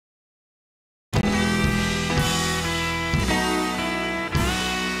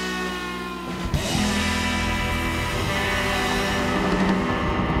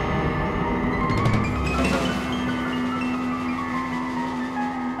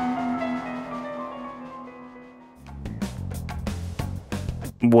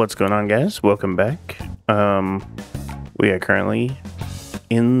What's going on, guys? Welcome back. We are currently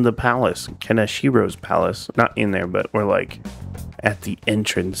in the palace, Kenashiro's palace. Not in there, but we're like at the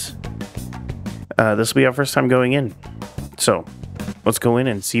entrance. This will be our first time going in. So, let's go in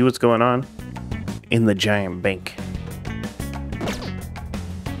and see what's going on in the giant bank.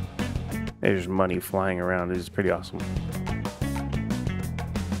 There's money flying around. It's pretty awesome.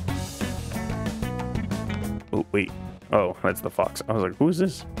 Oh, wait. Oh, that's the fox. I was like, who is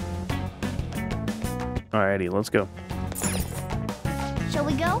this? Alrighty, let's go. Shall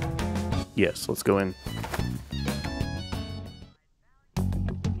we go? Yes, let's go in.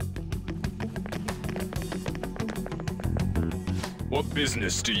 What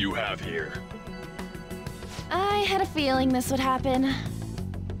business do you have here? I had a feeling this would happen.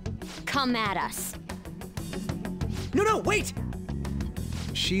 Come at us. No, wait!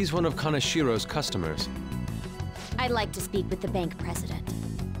 She's one of Kanashiro's customers. I'd like to speak with the bank president.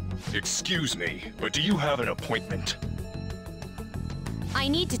 Excuse me, but do you have an appointment? I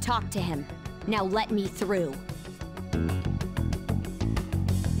need to talk to him. Now let me through.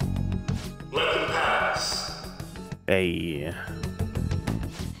 Let them pass. Hey.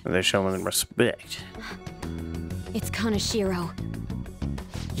 They're showing respect. It's Kanashiro.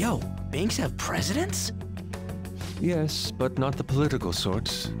 Yo, banks have presidents? Yes, but not the political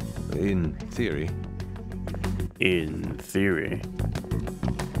sort. In theory. In theory.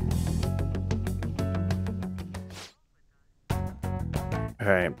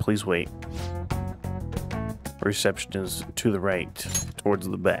 Alright, please wait. Reception is to the right, towards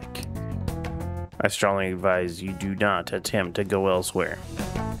the back. I strongly advise you do not attempt to go elsewhere.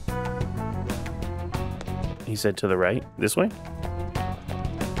 He said to the right? This way?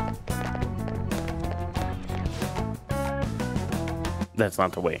 That's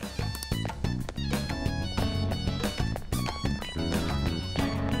not the way.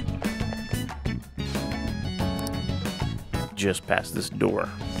 Just past this door.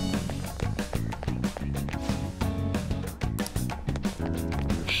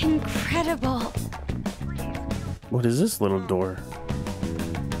 Incredible. What is this little door?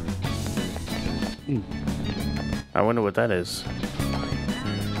 I wonder what that is.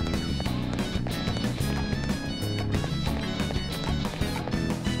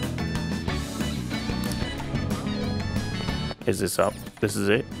 Is this up? This is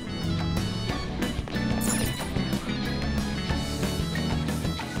it?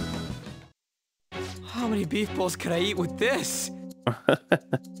 How many beef bowls could I eat with this?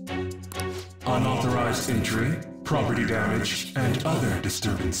 Unauthorized entry, property damage, and other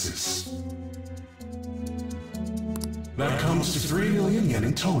disturbances. That comes to 3 million yen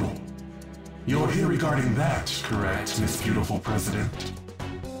in total. You're here regarding that, correct, Miss Beautiful President?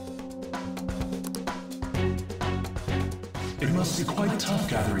 It must be quite tough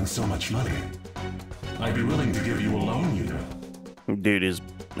gathering so much money. I'd be willing to give you a loan, you know. Dude,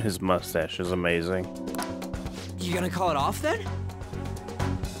 his mustache is amazing. You gonna call it off then?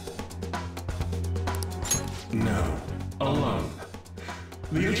 No, a loan.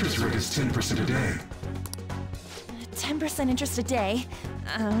 The interest rate is 10% a day. 10% interest a day.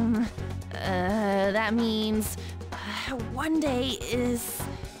 That means one day is...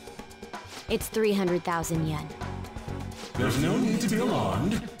 It's 300,000 yen. There's no need to be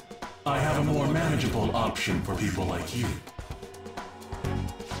alarmed. I have a more manageable option for people like you.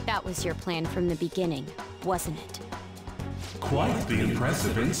 That was your plan from the beginning, wasn't it? Quite the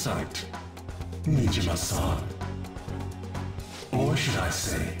impressive insight, Nijima-san. Or should I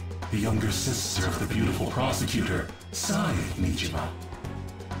say, the younger sister of the beautiful prosecutor, Sai Nijima.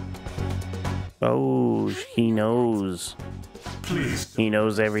 Oh, he knows. Please, He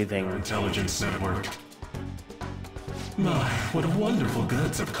knows our everything. intelligence network. My, what wonderful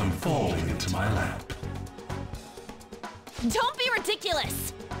goods have come falling into my lap. Don't be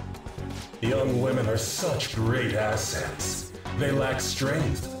ridiculous! Young women are such great assets. They lack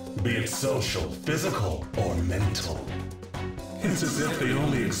strength, be it social, physical, or mental. It's as if they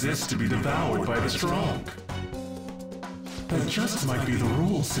only exist to be devoured by the strong. That just might be the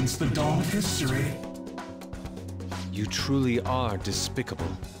rule since the dawn of history. You truly are despicable.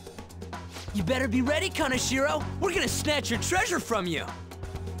 You better be ready, Kanashiro! We're gonna snatch your treasure from you!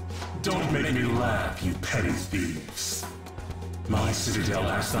 Don't make me laugh, you petty thieves. My citadel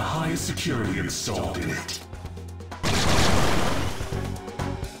has the highest security installed in it.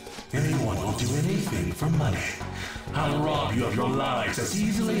 Anyone will do anything for money. I'll rob you of your lives as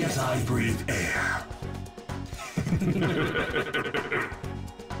easily as I breathe air.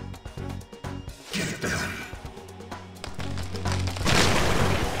 Get them.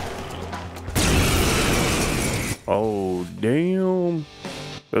 Oh, damn.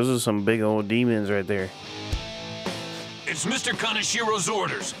 Those are some big old demons right there. It's Mr. Kanashiro's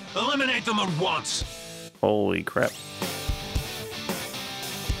orders. Eliminate them at once. Holy crap.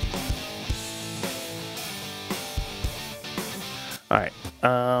 Alright.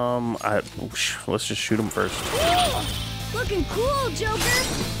 Let's just shoot him first. Ooh, looking cool, Joker.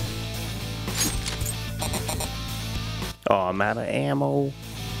 Oh, I'm out of ammo.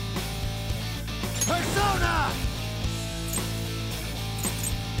 Persona!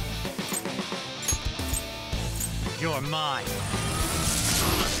 You're mine.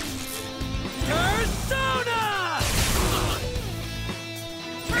 Persona!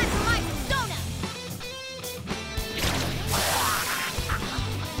 Time for my persona.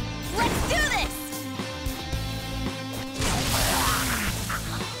 Let's do this.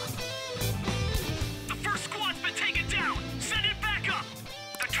 The first squad's been taken down. Send it back up.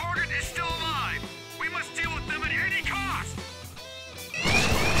 The target is still alive. We must deal with them at any cost.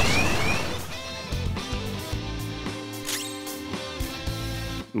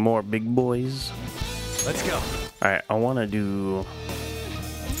 More big boys. Let's go. Alright, I want to do...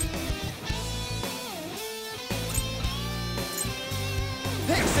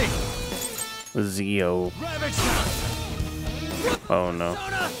 Pixie! Zio. Ravage now! Oh no.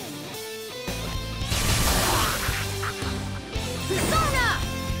 Persona! Persona!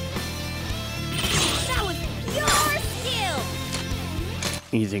 That was pure skill.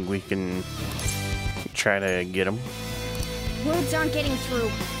 You think we can try to get him? Words aren't getting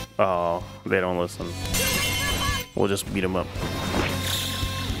through. Oh, they don't listen. We'll just beat him up.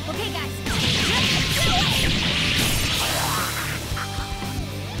 Okay, guys. Let's do it!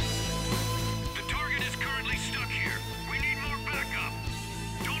 The target is currently stuck here. We need more backup.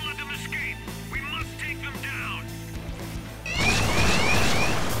 Don't let them escape. We must take them down.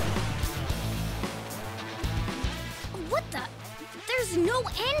 What the? There's no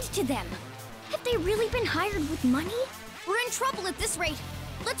end to them. Have they really been hired with money? We're in trouble at this rate.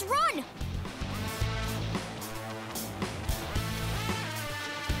 Let's run!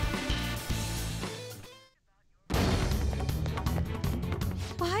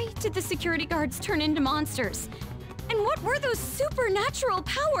 Why did the security guards turn into monsters? And what were those supernatural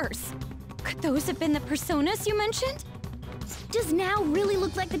powers? Could those have been the personas you mentioned? Does now really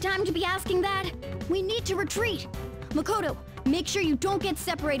look like the time to be asking that? We need to retreat. Makoto, make sure you don't get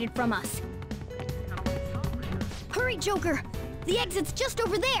separated from us. Hurry, Joker! The exit's just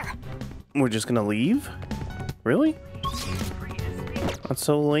over there! We're just gonna leave? Really? That's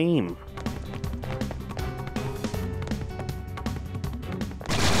so lame.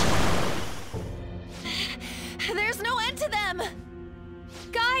 There's no end to them!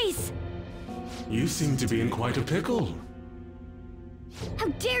 Guys! You seem to be in quite a pickle. How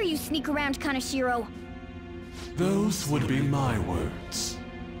dare you sneak around Kanashiro? Those would be my words.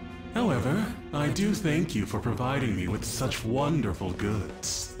 However, I do thank you for providing me with such wonderful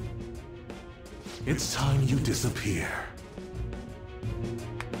goods. It's time you disappear.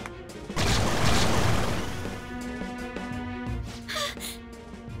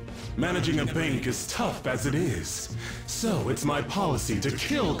 Managing a bank is tough as it is, so it's my policy to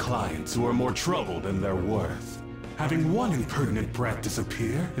kill clients who are more trouble than they're worth. Having one impertinent brat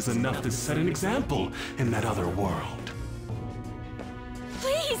disappear is enough to set an example in that other world.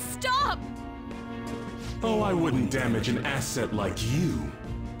 Please stop! Oh, I wouldn't damage an asset like you.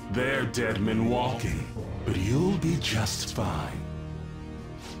 They're dead men walking, but you'll be just fine.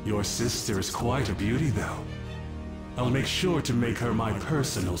 Your sister is quite a beauty, though. I'll make sure to make her my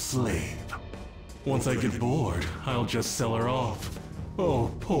personal slave. Once I get bored, I'll just sell her off. Oh,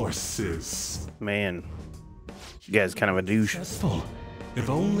 poor sis. Man, you guy's kind of a douche. Successful.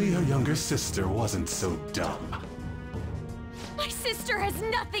 If only her younger sister wasn't so dumb. My sister has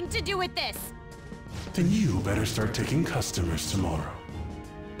nothing to do with this! Then you better start taking customers tomorrow.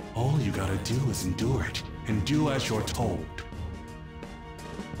 All you gotta do is endure it, and do as you're told.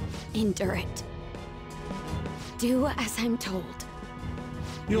 Endure it. Do as I'm told.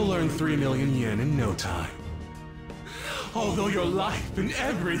 You'll earn 3 million yen in no time. Although your life and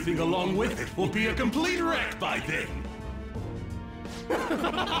everything along with it will be a complete wreck by then.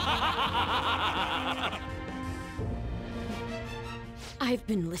 I've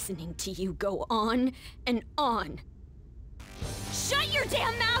been listening to you go on and on. Shut your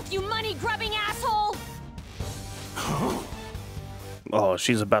damn mouth, you money-grubbing asshole! Oh,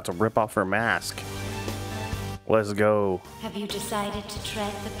 she's about to rip off her mask. Let's go. Have you decided to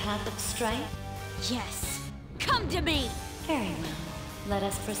tread the path of strife? Yes. Come to me! Very well. Let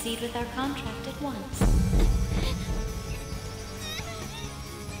us proceed with our contract at once.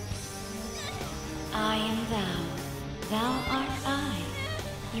 I am thou. Thou art I.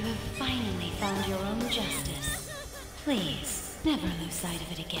 You have finally found your own justice. Please, never lose sight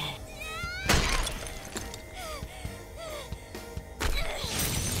of it again.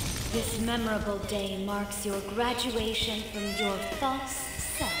 This memorable day marks your graduation from your false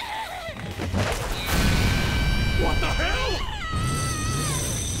self. What the hell?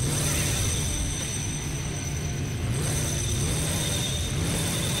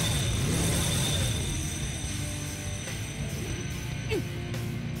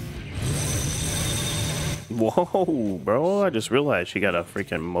 Whoa, bro! I just realized she got a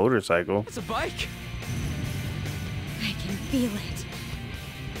freaking motorcycle. It's a bike. I can feel it.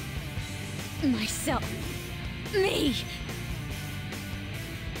 Myself. Me!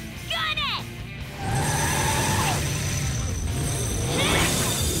 Got it!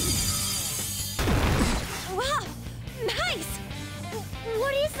 Wow! Nice!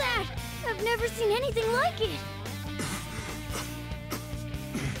 What is that? I've never seen anything like it.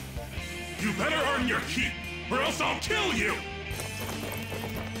 You better earn your keep, or else I'll kill you!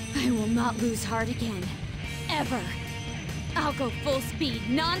 I will not lose heart again. Ever. I'll go full speed,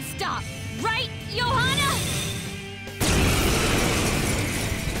 non-stop. Right, Johanna?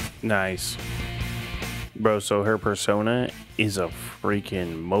 Nice. Bro, so her persona is a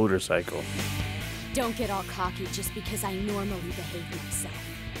freaking motorcycle. Don't get all cocky just because I normally behave myself.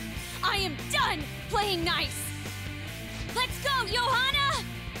 I am done playing nice. Let's go, Johanna!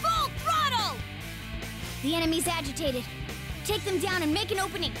 Full throttle! The enemy's agitated. Take them down and make an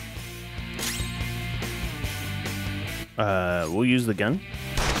opening. We'll use the gun.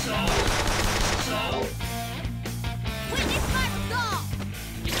 Witness my resolve!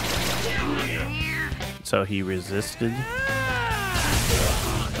 So he resisted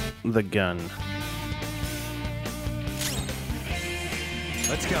the gun.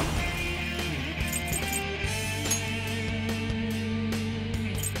 Let's go.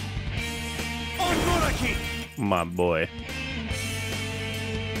 My boy.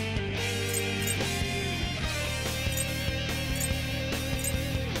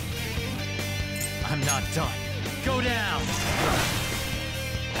 I'm not done. Go down.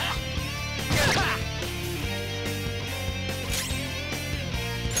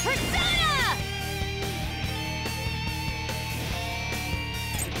 Persona!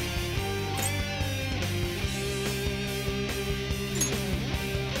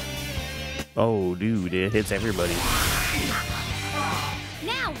 Oh, dude, it hits everybody.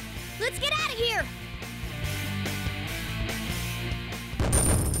 Now, let's get out of here!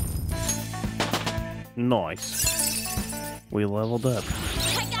 Nice. We leveled up.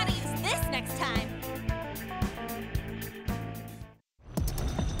 I gotta use this next time.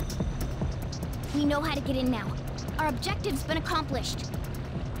 We know how to get in now. Our objective's been accomplished.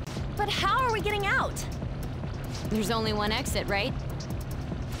 But how are we getting out? There's only one exit, right?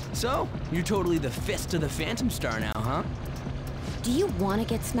 So, you're totally the fist of the Phantom Star now, huh? Do you want to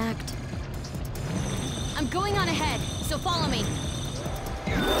get smacked? I'm going on ahead, so follow me.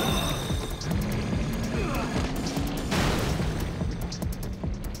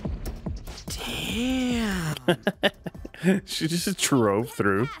 Damn. She just drove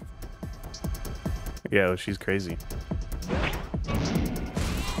through. Yeah, she's crazy.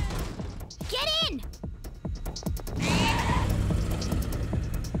 Get in!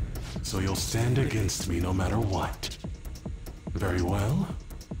 So you'll stand against me no matter what. Very well.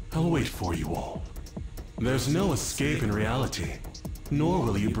 I'll wait for you all. There's no escape in reality, nor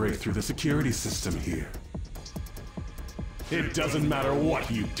will you break through the security system here. It doesn't matter what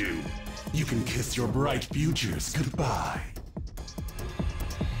you do. You can kiss your bright futures goodbye.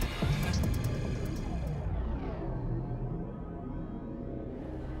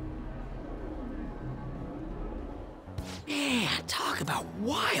 Man, talk about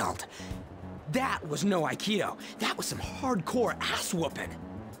wild. That was no Aikido. That was some hardcore ass whooping.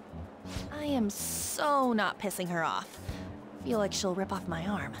 I am so not pissing her off. Feel like she'll rip off my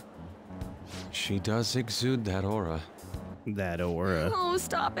arm. She does exude that aura. That aura. Oh,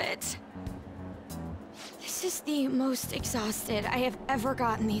 stop it. This is the most exhausted I have ever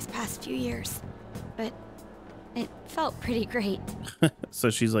gotten these past few years. But it felt pretty great. So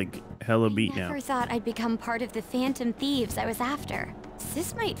she's like hella beat I now. never thought I'd become part of the Phantom Thieves I was after.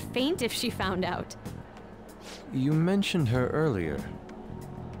 Sis might faint if she found out. You mentioned her earlier.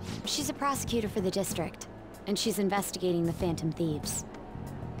 She's a prosecutor for the district, and she's investigating the Phantom Thieves.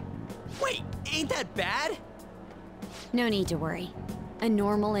 Wait, ain't that bad? No need to worry. A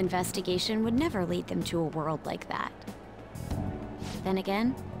normal investigation would never lead them to a world like that. Then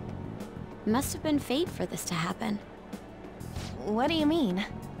again, it must have been fate for this to happen. What do you mean?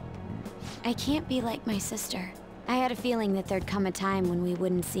 I can't be like my sister. I had a feeling that there'd come a time when we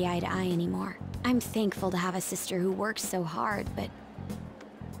wouldn't see eye to eye anymore. I'm thankful to have a sister who works so hard, but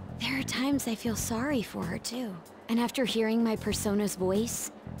there are times I feel sorry for her too. And after hearing my persona's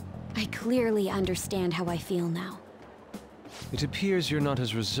voice, I clearly understand how I feel now. It appears you're not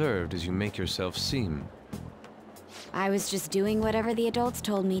as reserved as you make yourself seem. I was just doing whatever the adults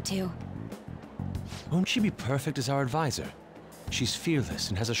told me to. Won't she be perfect as our advisor? She's fearless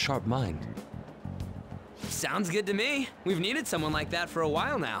and has a sharp mind. Sounds good to me. We've needed someone like that for a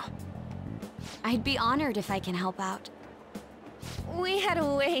while now. I'd be honored if I can help out. We had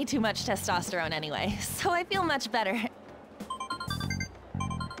way too much testosterone anyway, so I feel much better.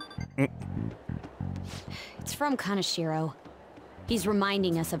 It's from Kaneshiro. He's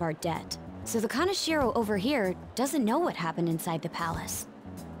reminding us of our debt. So the Kaneshiro over here doesn't know what happened inside the palace.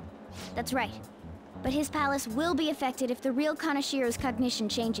 That's right. But his palace will be affected if the real Kaneshiro's cognition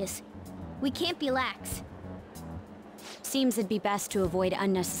changes. We can't be lax. Seems it'd be best to avoid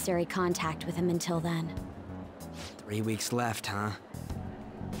unnecessary contact with him until then. 3 weeks left, huh?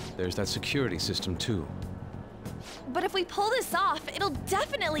 There's that security system too. But if we pull this off, it'll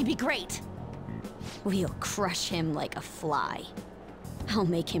definitely be great. We'll crush him like a fly. I'll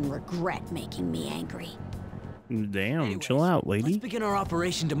make him regret making me angry. Damn, Anyways, chill out, Let's lady. begin our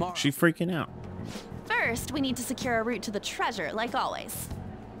operation tomorrow. She's freaking out. First, we need to secure a route to the treasure, like always.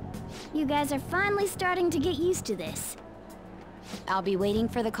 You guys are finally starting to get used to this. I'll be waiting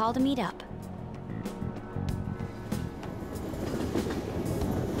for the call to meet up.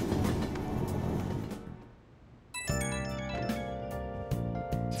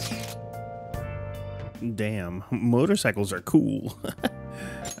 Damn, motorcycles are cool.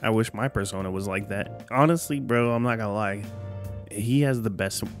 I wish my persona was like that. Honestly, bro, I'm not gonna lie. He has the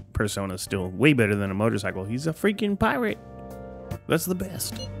best persona still. Way better than a motorcycle. He's a freaking pirate. That's the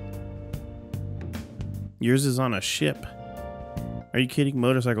best. Yours is on a ship. Are you kidding?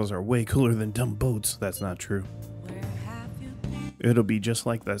 Motorcycles are way cooler than dumb boats. That's not true. It'll be just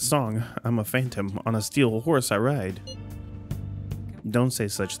like that song. I'm a phantom. On a steel horse I ride. Don't say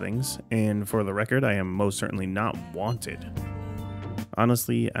such things. And for the record, I am most certainly not wanted.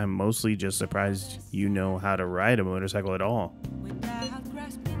 Honestly, I'm mostly just surprised you know how to ride a motorcycle at all.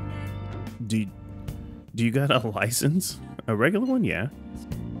 Do you got a license? A regular one? Yeah.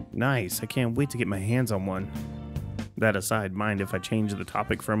 Nice. I can't wait to get my hands on one. That aside, mind if I change the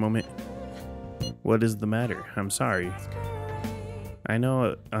topic for a moment? What is the matter? I'm sorry. I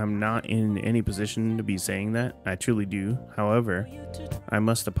know I'm not in any position to be saying that. I truly do. However, I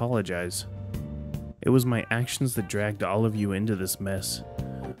must apologize. It was my actions that dragged all of you into this mess.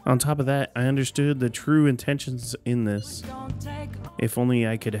 On top of that, I understood the true intentions in this. If only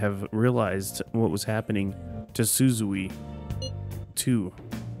I could have realized what was happening to Suzui, too.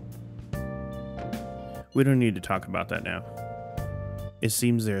 We don't need to talk about that now. It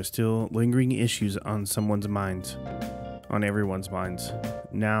seems there are still lingering issues on someone's minds. On everyone's minds.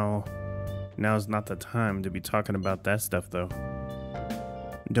 Now's not the time to be talking about that stuff, though.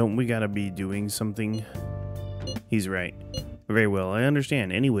 Don't we gotta be doing something? He's right. Very well, I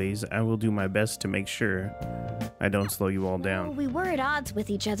understand. Anyways, I will do my best to make sure I don't slow you all Well, down. we were at odds with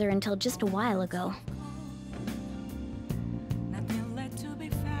each other until just a while ago.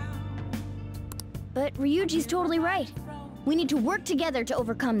 But Ryuji's totally right. We need to work together to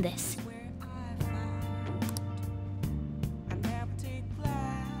overcome this.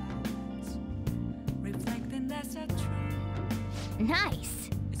 Nice.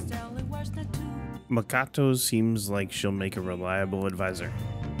 Makoto seems like she'll make a reliable advisor.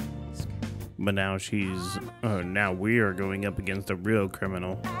 But now now we are going up against a real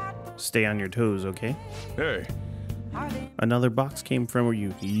criminal. Stay on your toes, okay? Hey, Another box came from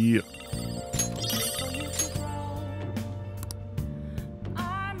you. Yeah.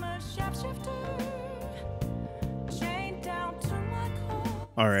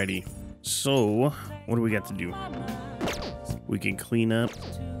 Alrighty. So, what do we got to do? We can clean up.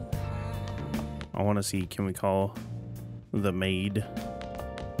 I want to see, can we call the maid?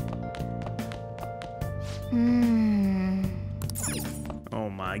 Oh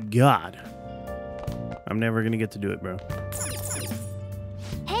my god. I'm never gonna get to do it, bro.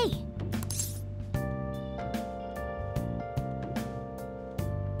 Hey,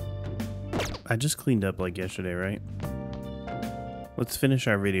 I just cleaned up like yesterday, right? Let's finish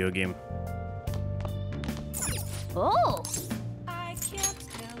our video game. oh, I can't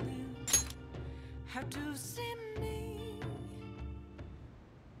tell you how to see me.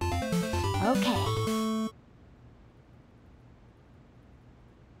 okay.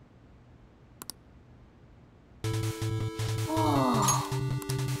 Oh.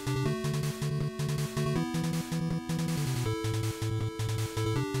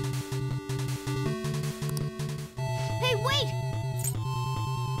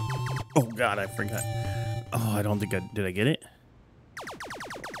 Oh god, I forgot. Oh, I don't think did I get it?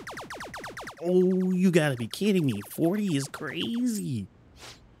 Oh, you gotta be kidding me. 40 is crazy.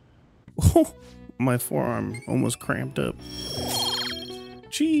 Oh, my forearm almost cramped up.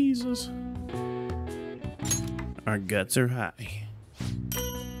 Jesus. Our guts are high.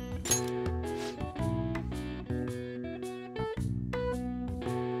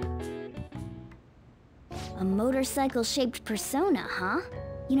 A motorcycle-shaped persona, huh?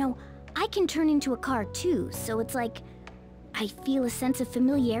 You know, I can turn into a car too, so it's like I feel a sense of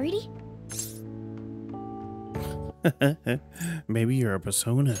familiarity. Maybe you're a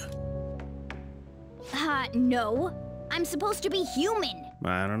persona. No. I'm supposed to be human.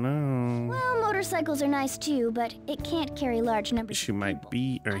 I don't know. Well, motorcycles are nice too, but it can't carry large numbers. She might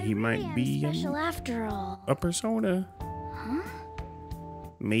be, or he might be special after all. a persona. Huh?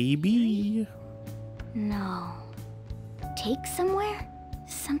 Maybe. No. Take somewhere?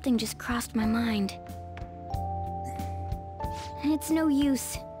 Something just crossed my mind. It's no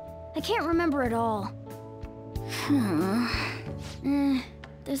use. I can't remember it all.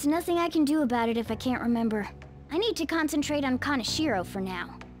 There's nothing I can do about it if I can't remember. I need to concentrate on Kaneshiro for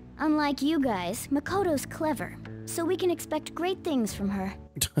now. Unlike you guys, Makoto's clever, so we can expect great things from her.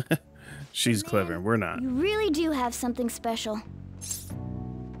 She's clever, we're not. You really do have something special.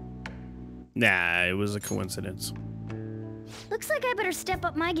 Nah, it was a coincidence. Looks like I better step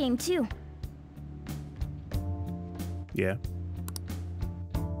up my game too. Yeah.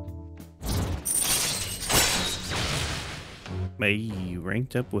 Hey, you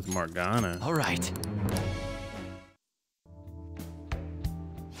ranked up with Morgana. All right.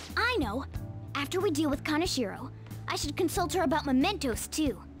 I know. After we deal with Kaneshiro, I should consult her about mementos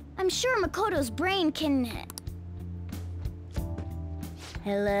too. I'm sure Makoto's brain can...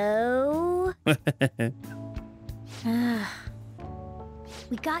 Hello? We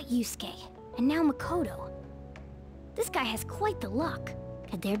got Yusuke, and now Makoto. This guy has quite the luck.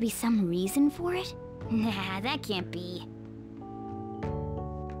 Could there be some reason for it? Nah, that can't be.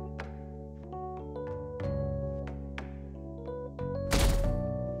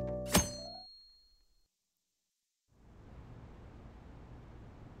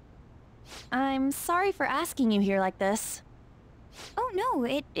 I'm sorry for asking you here like this. Oh no,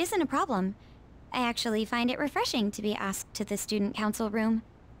 it isn't a problem. I actually find it refreshing to be asked to the student council room,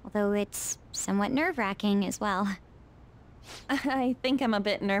 although it's somewhat nerve-wracking as well. I think I'm a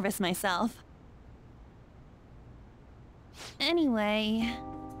bit nervous myself. Anyway,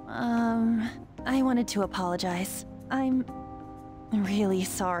 I wanted to apologize. I'm really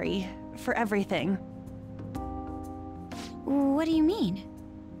sorry for everything. What do you mean?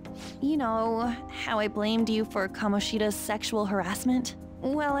 You know, how I blamed you for Kamoshida's sexual harassment?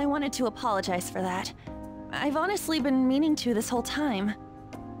 Well, I wanted to apologize for that. I've honestly been meaning to this whole time.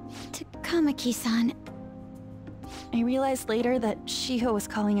 Takamaki-san. I realized later that Shiho was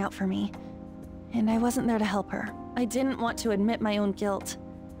calling out for me, and I wasn't there to help her. I didn't want to admit my own guilt.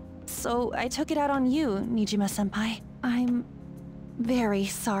 So I took it out on you, Nijima-senpai. I'm very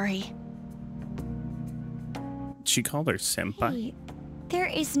sorry. She called her senpai? Hey, there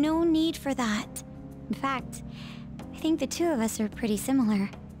is no need for that. In fact, I think the two of us are pretty similar.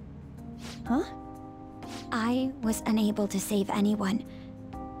 Huh? I was unable to save anyone.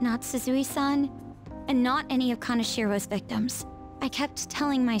 Not Suzui-san, and not any of Kaneshiro's victims. I kept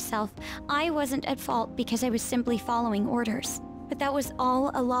telling myself I wasn't at fault because I was simply following orders. But that was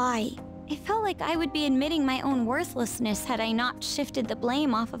all a lie. It felt like I would be admitting my own worthlessness had I not shifted the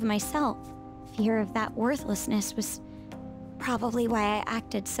blame off of myself. Fear of that worthlessness was probably why I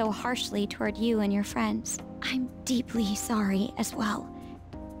acted so harshly toward you and your friends. I'm deeply sorry as well.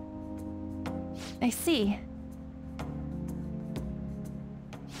 I see.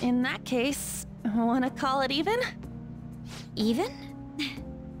 In that case, wanna call it even? Even?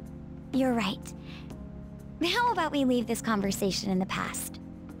 You're right. How about we leave this conversation in the past?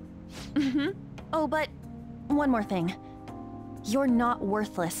 Oh, but one more thing. You're not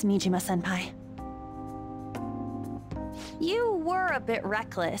worthless, Nijima-senpai. You were a bit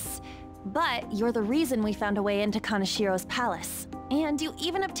reckless, but you're the reason we found a way into Kaneshiro's palace. And you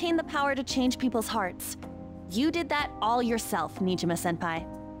even obtained the power to change people's hearts. You did that all yourself, Nijima-senpai.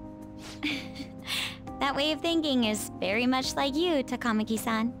 That way of thinking is very much like you,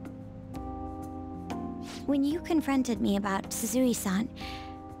 Takamaki-san. When you confronted me about Suzui-san,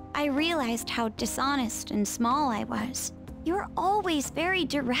 I realized how dishonest and small I was. You're always very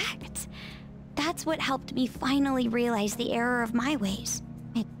direct. That's what helped me finally realize the error of my ways.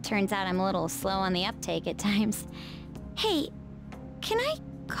 It turns out I'm a little slow on the uptake at times. Hey, can I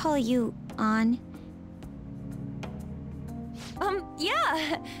call you An?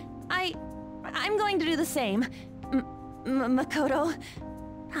 Yeah. I'm going to do the same. Makoto.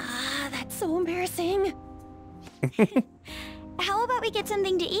 Ah, that's so embarrassing. How about we get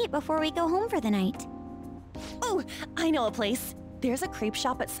something to eat before we go home for the night? Oh, I know a place. There's a crepe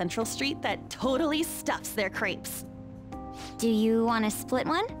shop at Central Street that totally stuffs their crepes. Do you want to split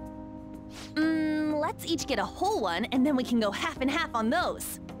one? Let's each get a whole one, and then we can go half and half on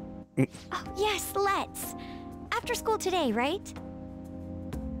those. Oh, yes, let's. After school today, right?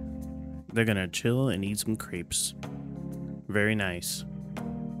 They're gonna chill and eat some crepes. Very nice.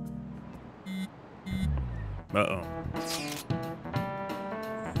 Uh-oh.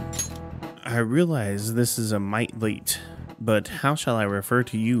 I realize this is a mite late, but how shall I refer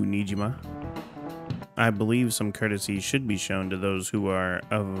to you, Nijima? I believe some courtesy should be shown to those who are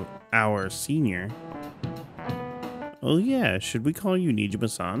of our senior. Oh yeah, should we call you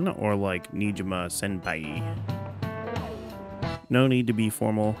Nijima-san or like Nijima-senpai? No need to be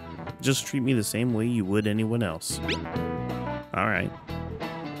formal. Just treat me the same way you would anyone else. Alright.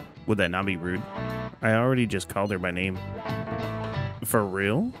 Would that not be rude? I already just called her by name. For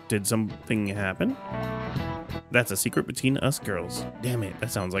real? Did something happen? That's a secret between us girls. Damn it,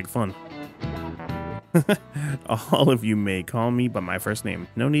 that sounds like fun. All of you may call me by my first name.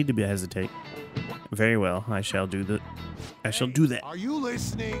 No need to hesitate. Very well, I shall do that. Are you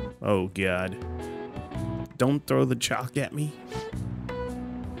listening? Oh god. Don't throw the chalk at me.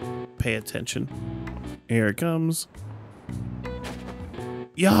 Pay attention. Here it comes.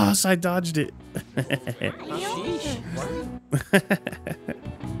 Yes, I dodged it.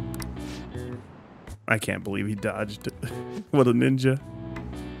 I can't believe he dodged it. What a ninja.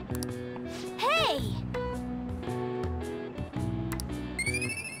 Hey!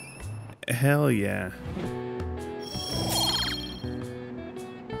 Hell yeah.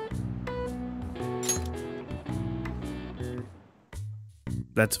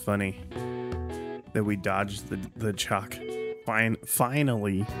 That's funny that we dodged the chalk.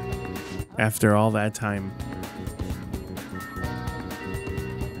 Finally, after all that time.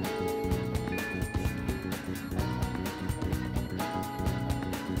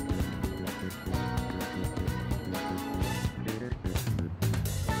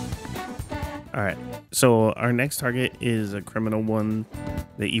 All right, so our next target is a criminal one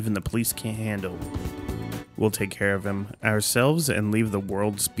that even the police can't handle. We'll take care of him ourselves and leave the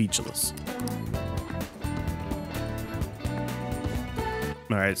world speechless.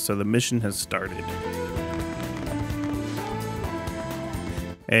 All right, so the mission has started.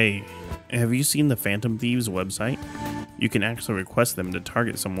 Hey, have you seen the Phantom Thieves website? You can actually request them to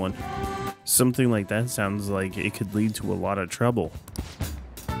target someone. Something like that sounds like it could lead to a lot of trouble.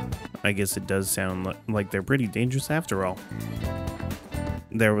 I guess it does sound like they're pretty dangerous after all.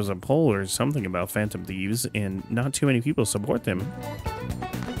 There was a poll or something about Phantom Thieves, and not too many people support them.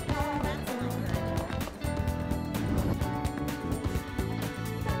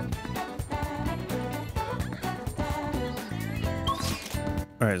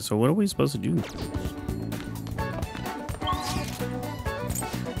 Alright, so what are we supposed to do?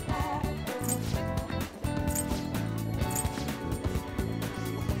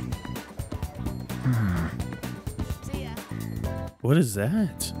 What is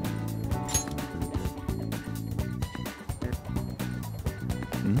that?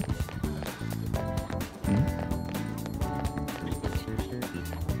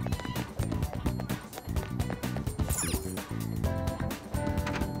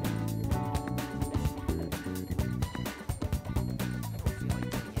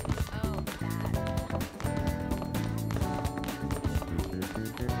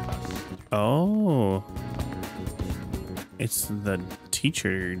 Oh, it's the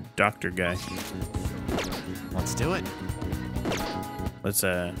teacher doctor guy. Let's do it. Let's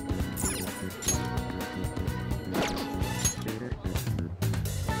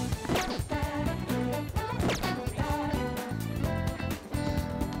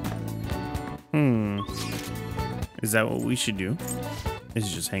Is that what we should do?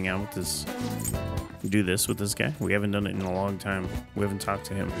 Is just hang out with this, do this with this guy? We haven't done it in a long time. We haven't talked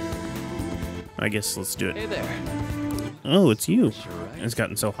to him. I guess let's do it. Hey there. Oh, it's you. It's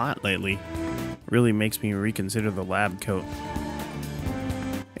gotten so hot lately. Really makes me reconsider the lab coat.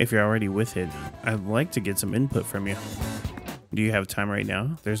 If you're already with it, I'd like to get some input from you. Do you have time right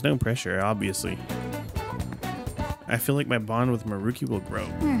now? There's no pressure, obviously. I feel like my bond with Maruki will grow.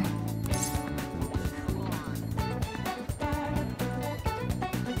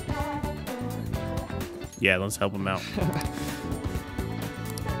 Yeah, let's help him out.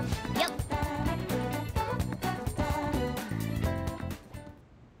 Yep.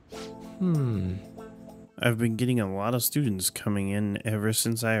 I've been getting a lot of students coming in ever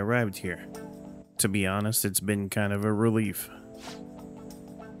since I arrived here. To be honest, it's been kind of a relief.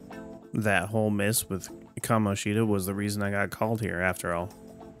 That whole mess with Kamoshida was the reason I got called here, after all.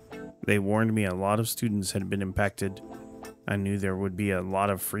 They warned me a lot of students had been impacted. I knew there would be a lot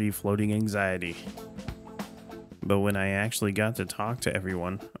of free-floating anxiety. But when I actually got to talk to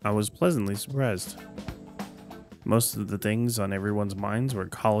everyone, I was pleasantly surprised. Most of the things on everyone's minds were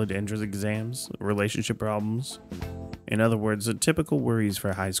college entrance exams, relationship problems. In other words, the typical worries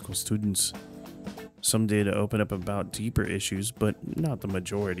for high school students. Some did open up about deeper issues, but not the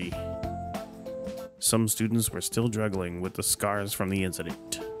majority. Some students were still struggling with the scars from the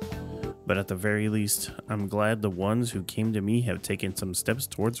incident. But at the very least, I'm glad the ones who came to me have taken some steps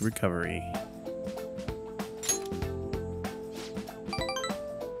towards recovery.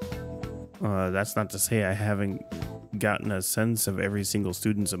 That's not to say I haven't gotten a sense of every single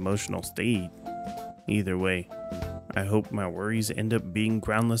student's emotional state. Either way, I hope my worries end up being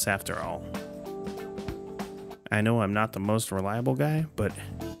groundless after all. I know I'm not the most reliable guy, but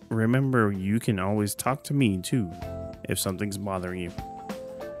remember you can always talk to me too if something's bothering you.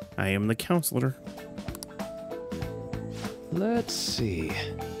 I am the counselor. Let's see.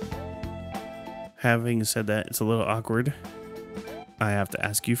 Having said that, it's a little awkward. I have to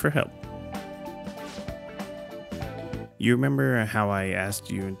ask you for help. You remember how I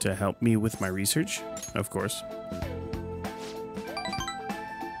asked you to help me with my research? Of course.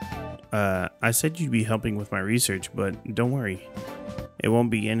 I said you'd be helping with my research, but don't worry. It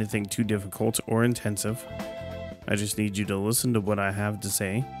won't be anything too difficult or intensive. I just need you to listen to what I have to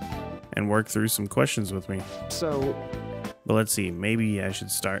say and work through some questions with me. But let's see, maybe I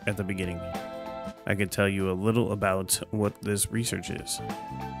should start at the beginning. I could tell you a little about what this research is.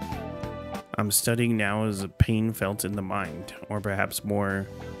 I'm studying now as a pain felt in the mind, or perhaps more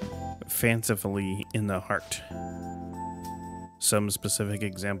fancifully in the heart. Some specific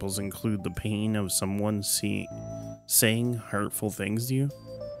examples include the pain of someone saying hurtful things to you,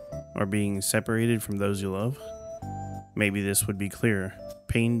 or being separated from those you love. Maybe this would be clearer.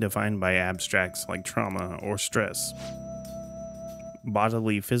 Pain defined by abstracts like trauma or stress.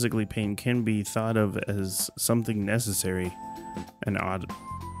 Bodily, physically pain can be thought of as something necessary, an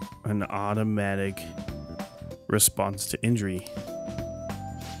automatic response to injury.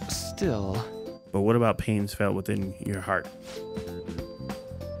 Still. But what about pains felt within your heart?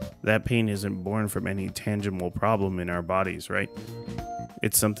 That pain isn't born from any tangible problem in our bodies, right?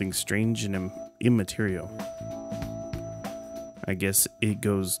 It's something strange and immaterial. I guess it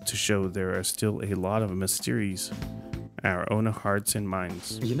goes to show there are still a lot of mysteries in our own hearts and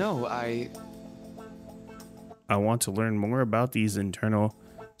minds. You know, I want to learn more about these internal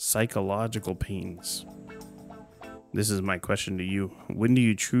psychological pains. This is my question to you. When do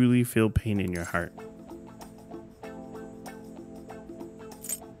you truly feel pain in your heart?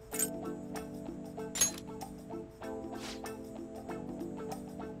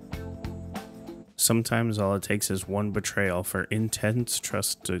 Sometimes all it takes is one betrayal for intense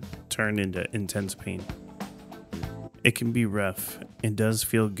trust to turn into intense pain. It can be rough. It does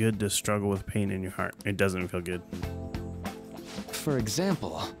feel good to struggle with pain in your heart. It doesn't feel good. For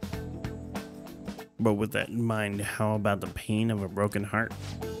example. But with that in mind, how about the pain of a broken heart?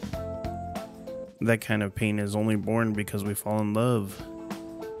 That kind of pain is only born because we fall in love.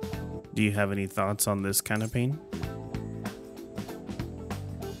 Do you have any thoughts on this kind of pain?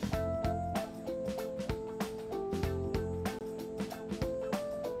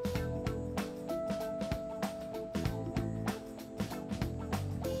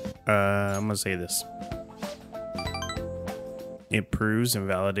 I'm gonna say this. It proves and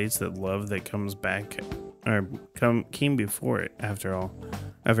validates that love that comes back, or came before it, after all.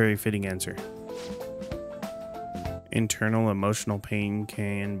 A very fitting answer. Internal emotional pain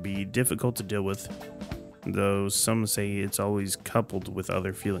can be difficult to deal with, though some say it's always coupled with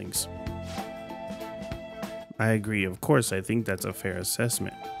other feelings. I agree, of course, I think that's a fair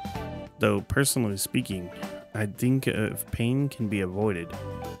assessment. Though, personally speaking, I think if pain can be avoided,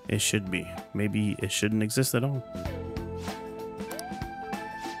 it should be. Maybe it shouldn't exist at all.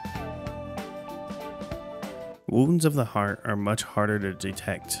 Wounds of the heart are much harder to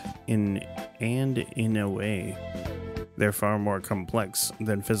detect, and in a way, they're far more complex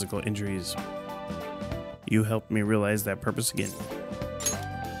than physical injuries. You helped me realize that purpose again.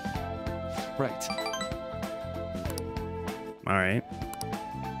 Right. Alright.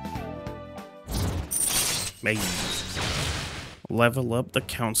 Hey. Level up the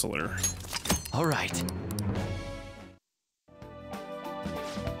counselor. All right.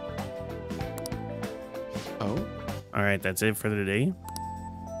 Oh? Alright, that's it for today.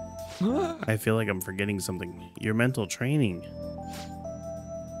 I feel like I'm forgetting something. Your mental training.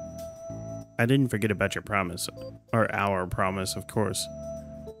 I didn't forget about your promise. Or our promise, of course.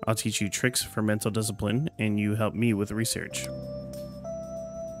 I'll teach you tricks for mental discipline, and you help me with research.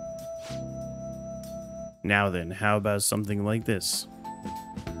 Now then, how about something like this?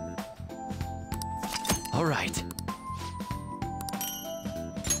 All right.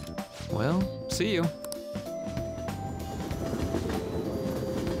 Well, see you.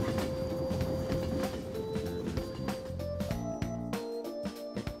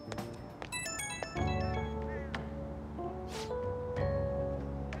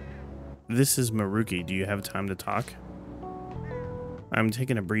 This is Maruki. Do you have time to talk? I'm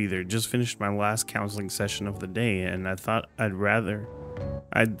taking a breather. Just finished my last counseling session of the day, and I thought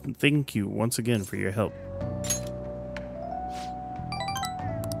I'd thank you once again for your help.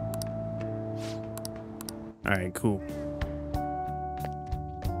 Alright, cool.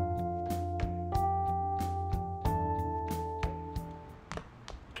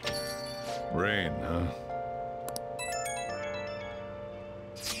 Rain, huh?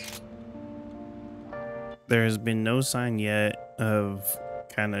 There has been no sign yet of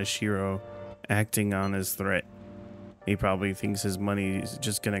Kaneshiro acting on his threat. He probably thinks his money is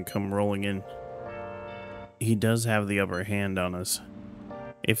just gonna come rolling in. He does have the upper hand on us.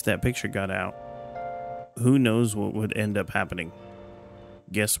 If that picture got out, who knows what would end up happening?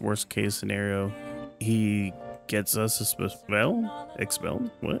 Guess worst case scenario, he gets us expelled?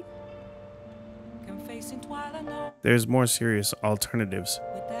 What? There's more serious alternatives.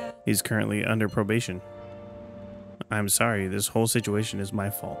 He's currently under probation. I'm sorry, this whole situation is my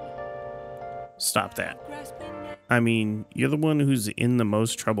fault. Stop that. I mean, you're the one who's in the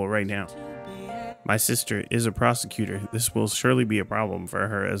most trouble right now. My sister is a prosecutor. This will surely be a problem for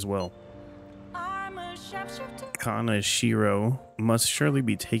her as well. Kaneshiro must surely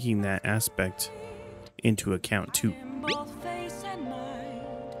be taking that aspect into account too.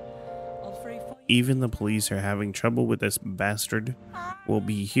 Even the police are having trouble with this bastard. We'll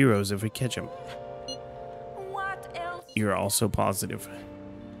be heroes if we catch him. You're also positive.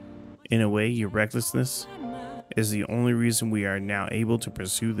 In a way, your recklessness is the only reason we are now able to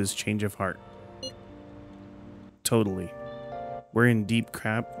pursue this change of heart. Totally. We're in deep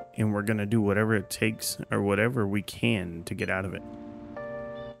crap, and we're gonna do whatever it takes, or whatever we can to get out of it.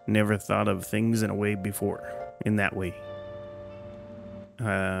 Never thought of things in a way before, in that way.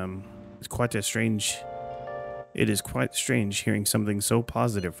 It's quite strange. It is quite strange hearing something so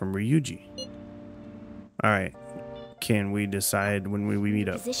positive from Ryuji. Alright. Can we decide when we meet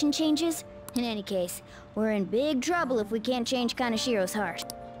up? Position changes? In any case, we're in big trouble if we can't change Kaneshiro's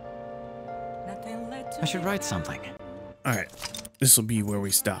heart. I should write something. Alright, this will be where we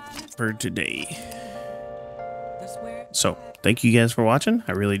stop for today. So, thank you guys for watching.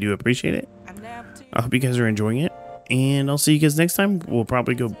 I really do appreciate it. I hope you guys are enjoying it. And I'll see you guys next time. We'll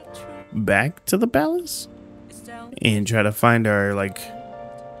probably go back to the palace and try to find our,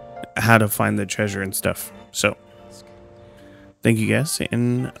 how to find the treasure and stuff. So, thank you guys,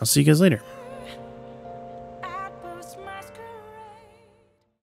 and I'll see you guys later.